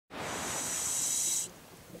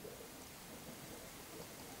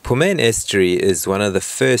Pomene Estuary is one of the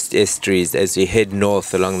first estuaries as you head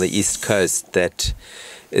north along the east coast that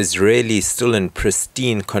is really still in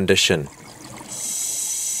pristine condition.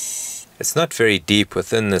 It's not very deep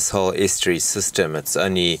within this whole estuary system. It's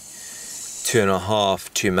only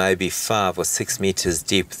 2.5 to maybe 5 or 6 meters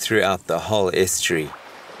deep throughout the whole estuary.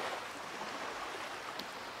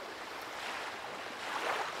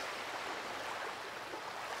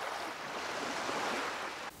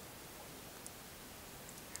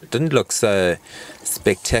 It didn't look so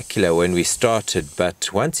spectacular when we started,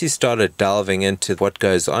 but once you started delving into what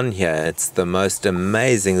goes on here, it's the most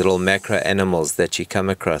amazing little macro animals that you come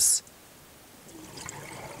across.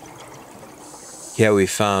 Here we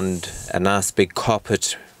found a nice big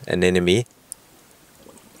carpet anemone.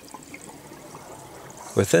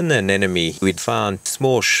 Within the anemone we'd found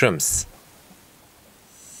small shrimps.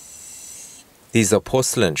 These are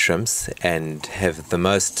porcelain shrimps and have the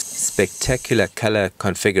most spectacular color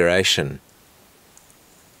configuration.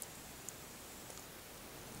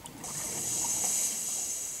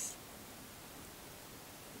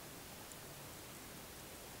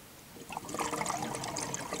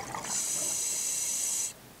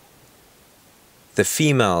 The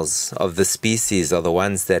females of the species are the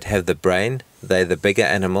ones that have the brain. They're the bigger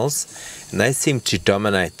animals, and they seem to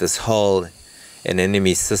dominate this whole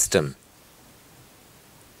anemone system.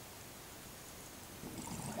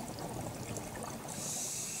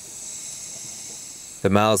 The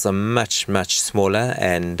males are much smaller,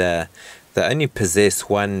 and they only possess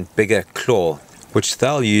one bigger claw, which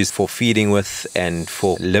they'll use for feeding with and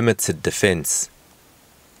for limited defense.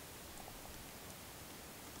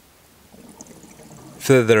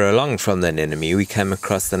 Further along from the anemone, we came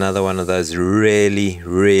across another one of those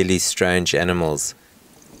really strange animals.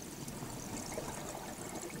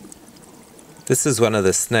 This is one of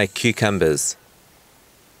the snake cucumbers.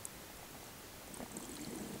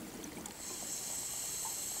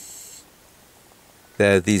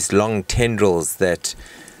 There are these long tendrils that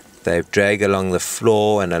they drag along the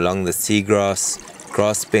floor and along the seagrass,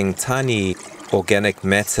 grasping tiny organic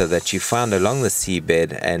matter that you find along the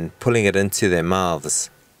seabed and pulling it into their mouths.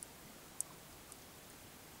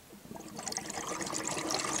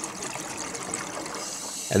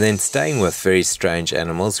 And then staying with very strange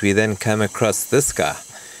animals, we then come across this guy.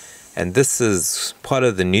 And this is part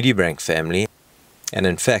of the nudibranch family. And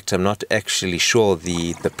in fact, I'm not actually sure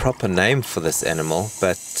the proper name for this animal,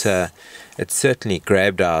 but it certainly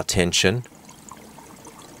grabbed our attention.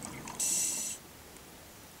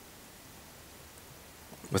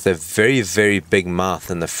 With a very big mouth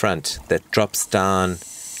in the front that drops down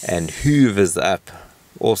and hoovers up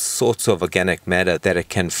all sorts of organic matter that it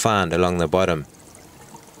can find along the bottom.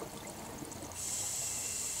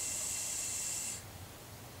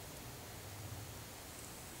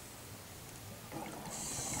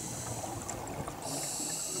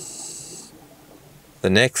 The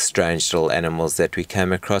next strange little animals that we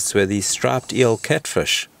came across were these striped eel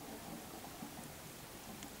catfish.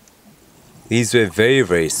 These were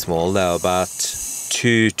very small. They were about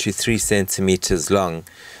 2 to 3 centimeters long,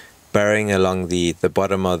 burrowing along the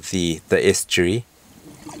bottom of the estuary.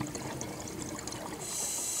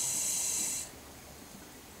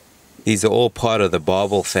 These are all part of the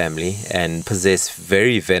barbel family and possess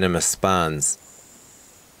very venomous spines.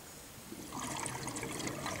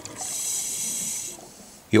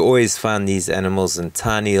 You always find these animals in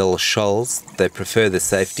tiny little shoals. They prefer the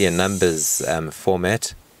safety in numbers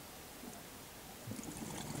format.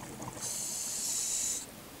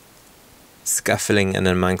 Scuffling in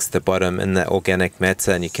amongst the bottom in the organic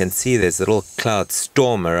matter, and you can see there's a little cloud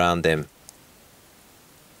storm around them.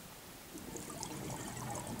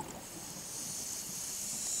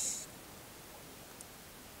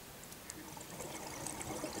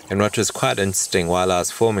 And what was quite interesting while I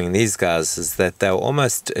was filming these guys is that they were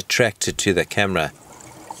almost attracted to the camera.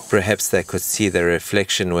 Perhaps they could see the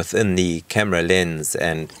reflection within the camera lens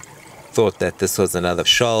and thought that this was another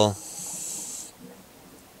shoal.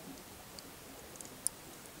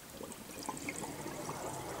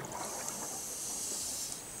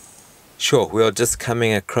 Sure, we are just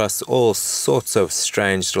coming across all sorts of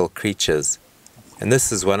strange little creatures. And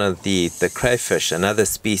this is one of the crayfish, another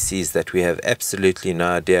species that we have absolutely no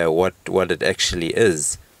idea what it actually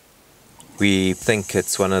is. We think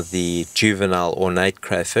it's one of the juvenile ornate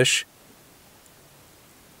crayfish.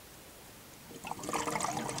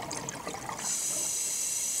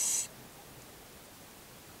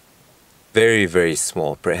 Very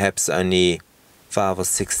small, perhaps only 5 or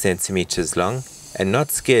 6 centimeters long, and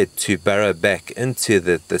not scared to burrow back into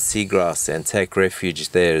the seagrass and take refuge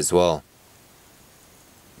there as well.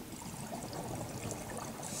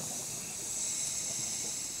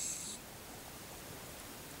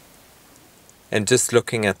 And just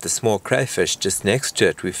looking at the small crayfish just next to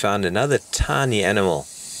it, we found another tiny animal.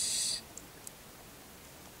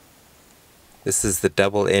 This is the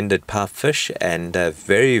double-ended pipefish, and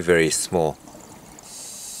very, very small.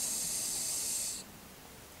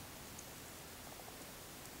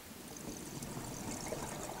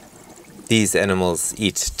 These animals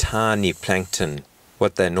eat tiny plankton.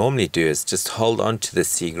 What they normally do is just hold on to the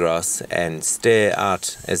seagrass and stare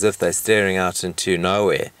out as if they're staring out into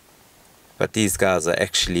nowhere. But these guys are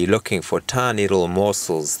actually looking for tiny little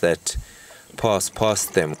morsels that pass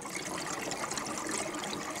past them.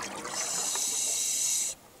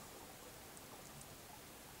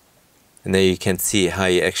 And there you can see how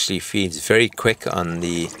he actually feeds very quick on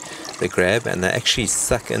the grab, and they actually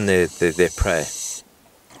suck in their prey.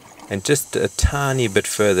 And just a tiny bit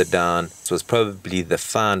further down, this was probably the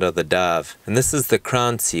find of the dive. And this is the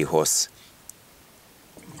crown seahorse.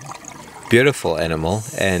 Beautiful animal,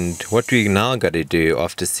 and what we now got to do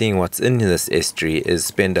after seeing what's in this estuary is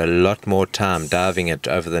spend a lot more time diving it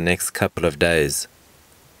over the next couple of days.